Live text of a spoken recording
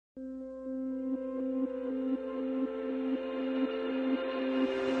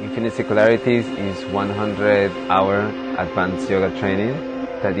Livin Circularities is 100-hour advanced yoga training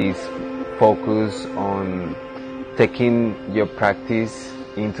that is focused on taking your practice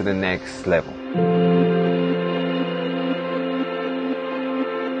into the next level.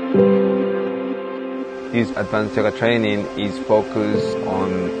 This advanced yoga training is focused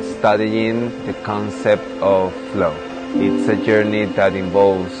on studying the concept of flow. It's a journey that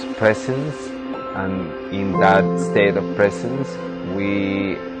involves presence, and in that state of presence,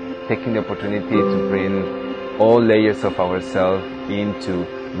 we taking the opportunity to bring all layers of ourselves into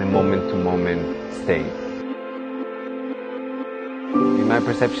the moment-to-moment state. In my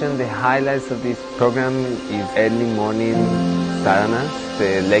perception, the highlights of this program is early morning sadhanas,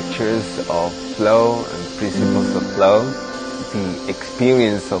 the lectures of flow and principles of flow, the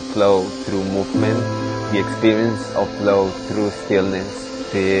experience of flow through movement, the experience of flow through stillness,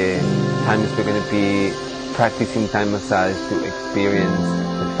 the times we're going to be practicing Thai massage to experience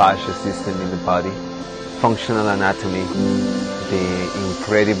the fascia system in the body, functional anatomy, the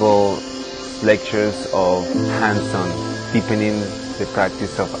incredible lectures of hands-on deepening the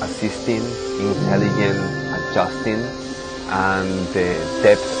practice of assisting, intelligent adjusting, and the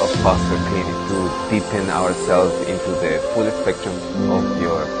depth of posture cleaning to deepen ourselves into the full spectrum of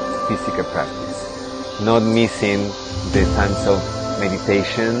your physical practice, not missing the times of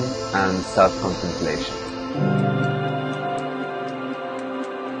meditation and self-contemplation.